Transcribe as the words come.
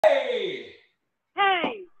Hey!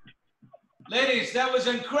 Hey! Ladies, that was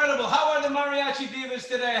incredible. How are the Mariachi Divas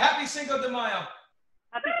today? Happy Cinco de Mayo.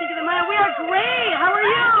 Happy Cinco de Mayo. We are great. How are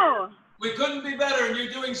you? We couldn't be better, and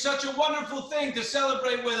you're doing such a wonderful thing to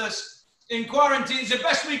celebrate with us in quarantine. It's the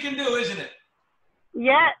best we can do, isn't it?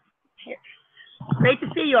 Yes. Great to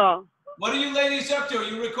see you all. What are you ladies up to? Are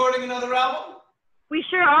you recording another album? We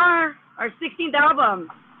sure are. Our 16th album.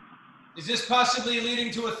 Is this possibly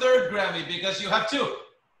leading to a third Grammy because you have two?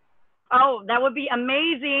 Oh, that would be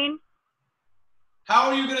amazing. How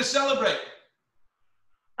are you going to celebrate?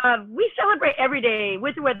 We celebrate every day,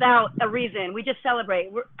 with or without a reason. We just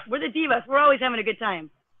celebrate. We're the Divas. We're always having a good time.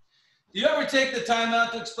 Do you ever take the time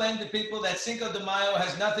out to explain to people that Cinco de Mayo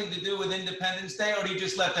has nothing to do with Independence Day, or do you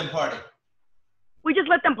just let them party? We just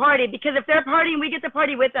let them party, because if they're partying, we get to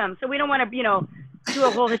party with them. So we don't want to, do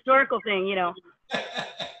a whole historical thing,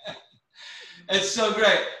 It's so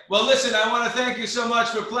great. Well, listen, I want to thank you so much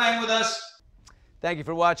for playing with us. Thank you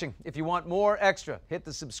for watching. If you want more extra, hit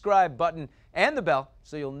the subscribe button and the bell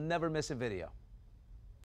so you'll never miss a video.